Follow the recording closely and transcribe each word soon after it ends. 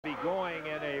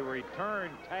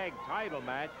return tag title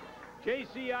match.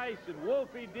 JC Ice and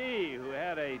Wolfie D, who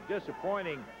had a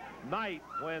disappointing night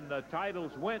when the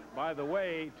titles went, by the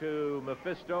way, to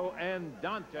Mephisto and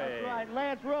Dante. That's right.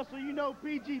 Lance Russell, you know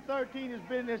PG-13 has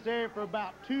been in this area for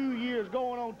about 2 years,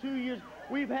 going on 2 years.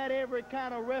 We've had every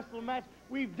kind of wrestling match.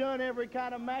 We've done every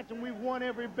kind of match, and we've won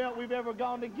every belt we've ever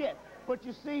gone to get. But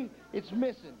you see, it's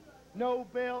missing. No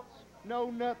belts, no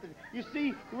nothing. You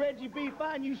see, Reggie B.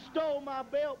 Fine, you stole my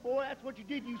belt, boy. That's what you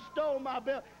did. You stole my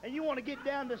belt. And you want to get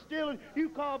down to stealing, you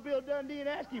call Bill Dundee and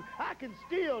ask him, I can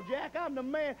steal, Jack. I'm the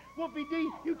man. Wolfie D,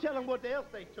 you tell him what else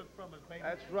they took from us, baby.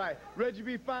 That's right. Reggie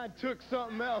B. Fine took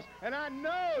something else. And I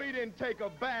know he didn't take a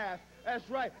bath. That's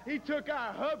right. He took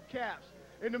our hubcaps.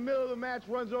 In the middle of the match,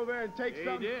 runs over there and takes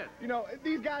something. He did. You know,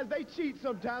 these guys, they cheat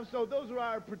sometimes, so those are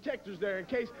our protectors there in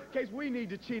case we need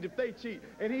to cheat if they cheat.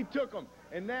 And he took them.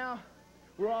 And now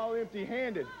we're all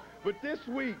empty-handed. But this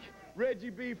week, Reggie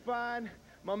B. Fine,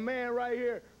 my man right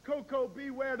here, Koko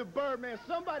B. Ware the Birdman,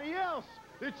 somebody else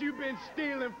that you've been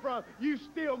stealing from. You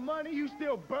steal money, you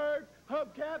steal birds,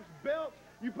 hubcaps, belts.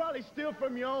 You probably steal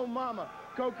from your own mama.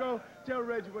 Koko, tell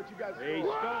Reggie what you got to say.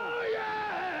 Oh,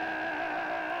 yeah!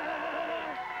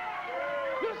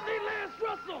 You see, Lance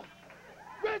Russell,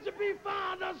 Reggie B.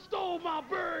 Fine done stole my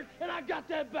bird, and I got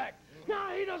that back.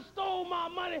 Now he done stole my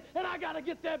money, and I got to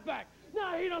get that back.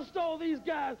 Now he done stole these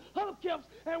guys' hubcaps,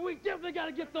 and we definitely got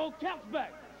to get those caps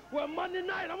back. Well, Monday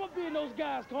night, I'm going to be in those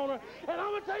guys' corner, and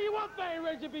I'm going to tell you one thing,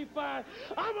 Reggie B. Fine.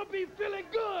 I'm going to be feeling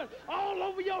good all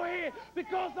over your head,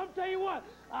 because I'm telling you what,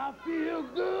 I feel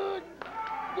good,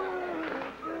 good.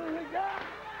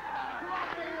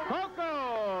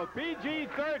 Koko,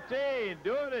 PG-13,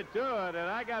 doing it to it. And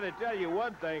I got to tell you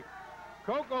one thing.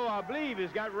 Koko, I believe,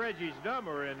 has got Reggie's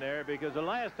number in there, because the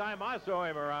last time I saw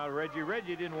him around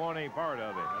Reggie didn't want any part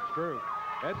of it. That's true.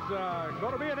 It's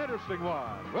going to be an interesting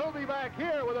one. We'll be back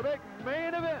here with a big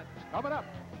main event coming up.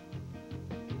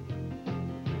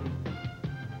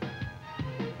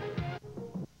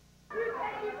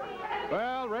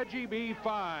 Well, Reggie B.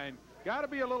 Fine. Got to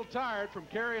be a little tired from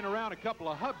carrying around a couple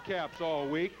of hubcaps all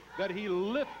week that he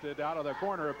lifted out of the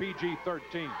corner of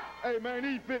PG-13. Hey, man,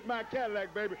 he fit my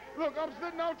Cadillac, baby. Look, I'm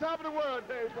sitting on top of the world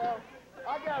today, pal.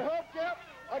 I got hubcaps.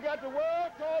 I got the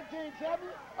world tag team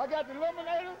champion. I got the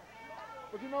Eliminators.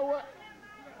 But you know what?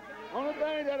 Only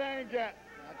thing that I ain't got,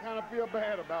 I kind of feel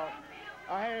bad about.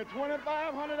 I had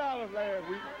 $2,500 last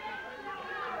week.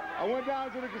 I went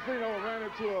down to the casino and ran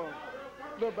into a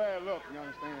little bad luck, you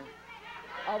understand?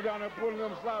 I was down there pulling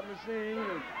them slot machines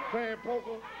and playing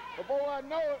poker. Before I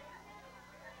know it,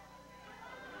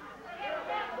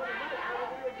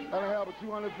 I don't have a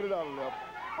 $250 left.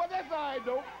 But that's all right,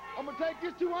 though. I'm going to take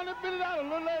this $250 a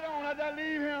little later on after I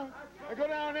leave here and go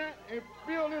down there and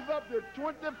fill this up to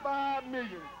 $25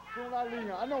 million. Soon as I leave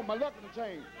here. I know my luck will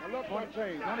change. My luck will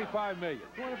change. 25 million.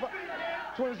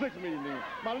 26 million then.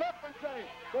 My luck will change.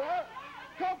 But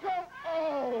Koko,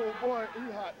 oh boy,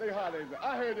 he hot. They hot, ain't they?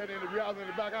 I heard that interview. I was in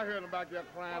the back. I heard him back there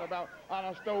crying about, I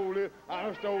done stole this, I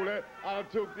done stole that, I done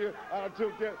took this, I done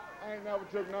took that. I ain't never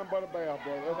took nothing but a bath,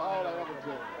 brother. That's all I ever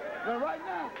took. Now right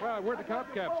now, well, where'd the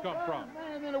hubcaps come from?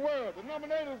 Man in the world, the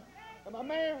Eliminators, and my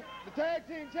man, the tag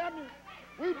team champion,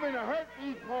 we've been to hurt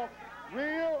these punks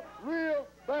real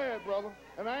bad, brother.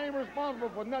 And I ain't responsible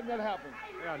for nothing that happened.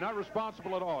 Yeah, not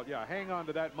responsible at all. Yeah, hang on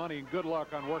to that money and good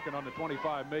luck on working on the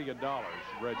 $25 million,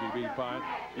 Reggie B. Fine.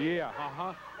 Yeah,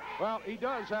 Well, he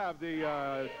does have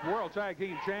the World Tag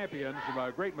Team Champions,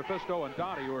 Great Mephisto and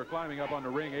Dante, who are climbing up on the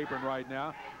ring apron right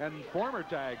now, and former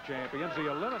tag champions, the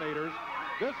Eliminators.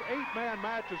 This 8-man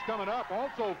match is coming up.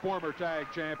 Also former tag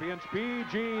champions,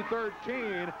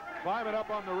 PG-13, climbing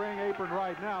up on the ring apron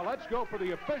right now. Let's go for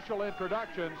the official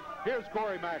introductions. Here's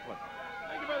Corey Macklin.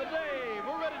 Thank you, Brother Dave.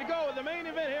 We're ready to go with the main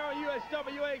event here on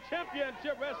USWA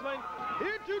Championship Wrestling.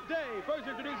 Here today, first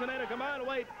introducing at a combined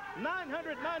weight,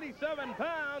 997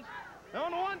 pounds.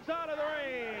 On one side of the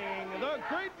ring, the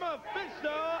Great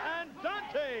Mephisto and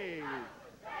Dante.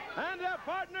 And their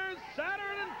partners,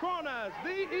 Saturn and Kronos,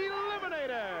 the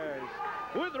Eliminators,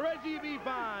 with Reggie B.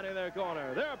 Fine in their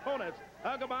corner. Their opponents,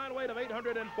 a combined weight of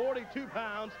 842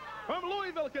 pounds. From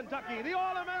Louisville, Kentucky, the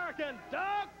All-American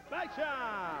Doug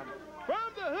Basham.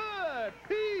 From the Hood,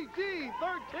 PG-13.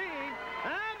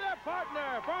 And their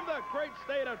partner from the great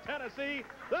state of Tennessee,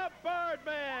 the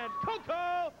Birdman,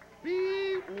 Koko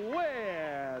B.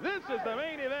 Ware. This is the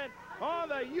main event on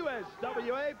the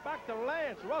USWA. Back to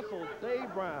Lance Russell,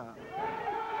 Dave Brown.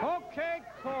 Okay,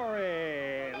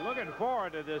 Corey. Looking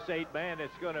forward to this 8-man.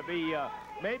 It's going to be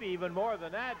maybe even more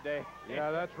than that, Dave. Yeah,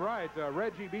 that's right.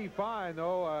 Reggie B. Fine,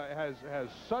 though, has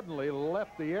suddenly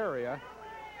left the area.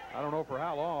 I don't know for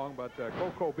how long, but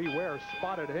Koko Ware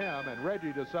spotted him, and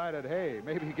Reggie decided, hey,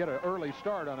 maybe he get an early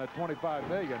start on that $25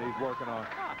 million he's working on.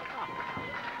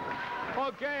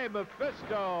 Okay,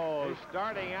 Mephisto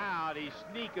starting out. He's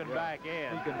sneaking back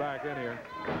in. Sneaking back in here.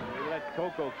 We let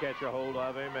Koko catch a hold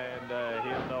of him, and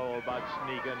he'll know about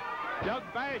sneaking. Doug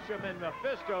Basham and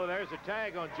Mephisto. There's a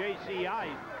tag on J.C. Ice.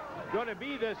 Going to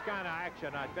be this kind of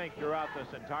action, I think, throughout this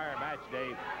entire match,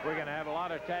 Dave. We're going to have a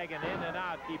lot of tagging in and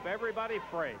out. Keep everybody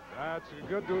fresh. That's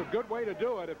a good way to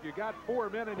do it. If you got 4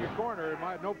 men in your corner,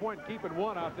 no point in keeping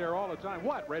one out there all the time.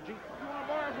 What, Reggie? You want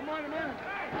to borrow some money, man?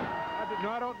 No,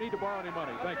 I don't need to borrow any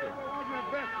money. Thank you.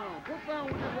 Put some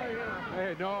with this right here.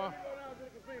 Hey, no.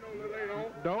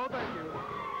 No, thank you.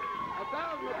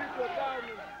 1,000 will get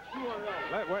you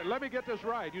 $1,200. Let me get this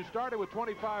right. You started with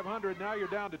 $2,500. Now you're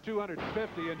down to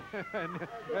 $250,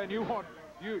 and you want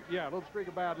yeah, a little streak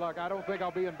of bad luck. I don't think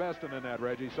I'll be investing in that,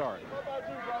 Reggie. Sorry.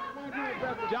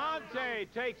 Dante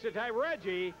takes it. Hey,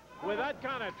 Reggie, with that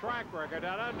kind of track record,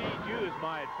 I don't need you as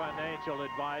my financial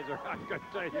advisor. I can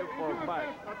tell you for a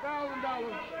fact. $1,000,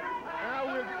 and I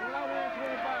win $25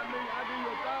 million. I give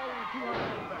you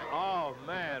 $1,200 back. Oh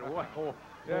man, what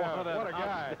a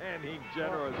guy! Outstanding,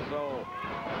 generous soul.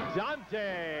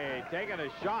 Dante taking a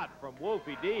shot from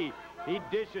Wolfie D. He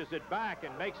dishes it back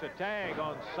and makes a tag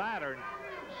on Saturn.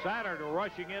 Saturn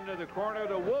rushing into the corner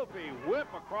to Wolfie. Whip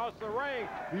across the ring.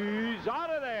 He's out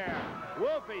of there.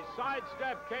 Wolfie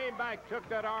sidestepped, came back, took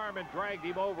that arm and dragged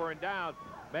him over and down.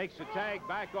 Makes a tag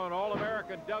back on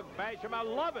All-American Doug Basham. I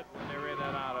love it when they're in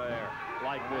and out of there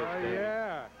like this.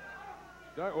 Yeah.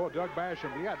 Doug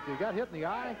Basham, he got hit in the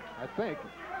eye, I think.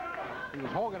 He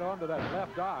was holding on to that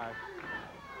left eye.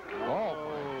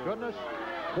 Oh, goodness.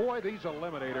 Boy, these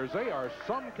Eliminators, they are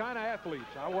some kind of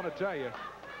athletes, I want to tell you.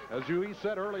 As you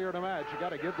said earlier in the match, you got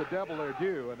to give the devil their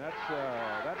due, and that's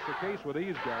the case with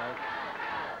these guys.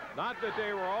 Not that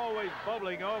they were always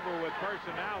bubbling over with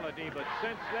personality, but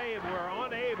since they were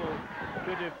unable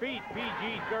to defeat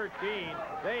PG-13,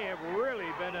 they have really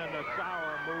been in a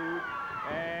sour mood,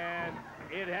 and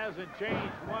it hasn't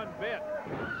changed one bit.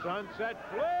 Sunset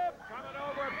flip coming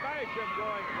over, Basham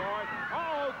going for it.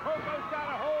 Oh, Koko's got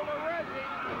a hold of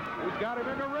Reggie. He's got him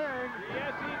in the ring.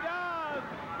 Yes, he does.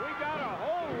 We got a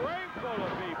whole ring full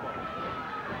of people.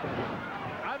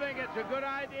 I think it's a good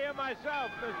idea myself,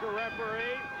 Mr.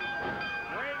 Referee.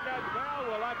 Ring that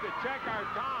bell. We'll have to check our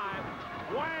time.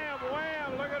 Wham,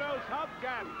 wham. Look at those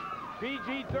hubcaps.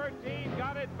 PG-13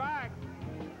 got it back.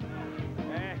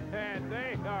 And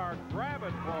they are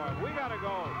grabbing for it. We got to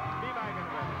go.